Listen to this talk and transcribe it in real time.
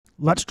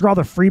Let's draw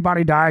the free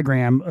body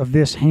diagram of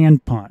this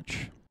hand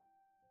punch.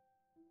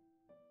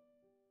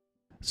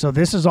 So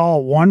this is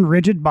all one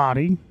rigid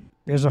body.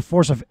 There's a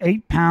force of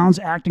 8 pounds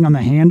acting on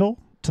the handle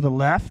to the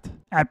left.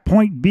 At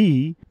point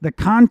B, the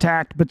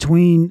contact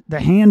between the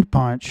hand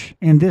punch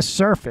and this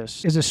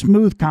surface is a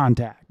smooth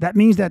contact. That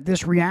means that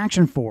this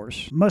reaction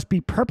force must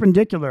be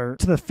perpendicular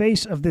to the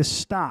face of this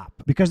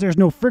stop because there's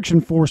no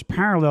friction force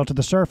parallel to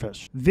the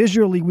surface.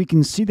 Visually, we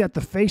can see that the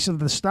face of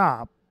the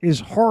stop is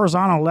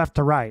horizontal left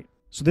to right.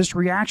 So this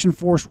reaction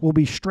force will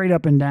be straight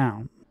up and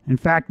down. In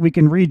fact, we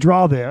can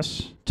redraw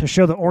this to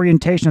show the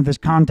orientation of this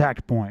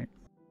contact point.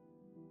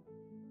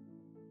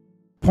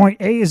 Point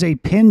A is a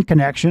pin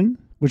connection,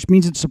 which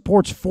means it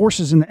supports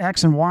forces in the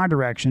X and Y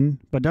direction,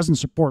 but doesn't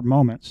support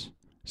moments.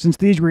 Since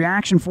these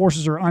reaction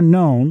forces are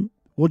unknown,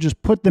 we'll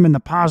just put them in the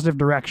positive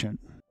direction.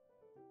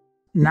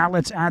 Now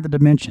let's add the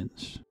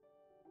dimensions.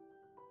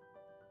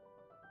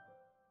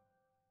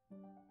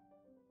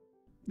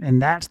 And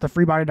that's the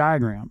free body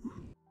diagram.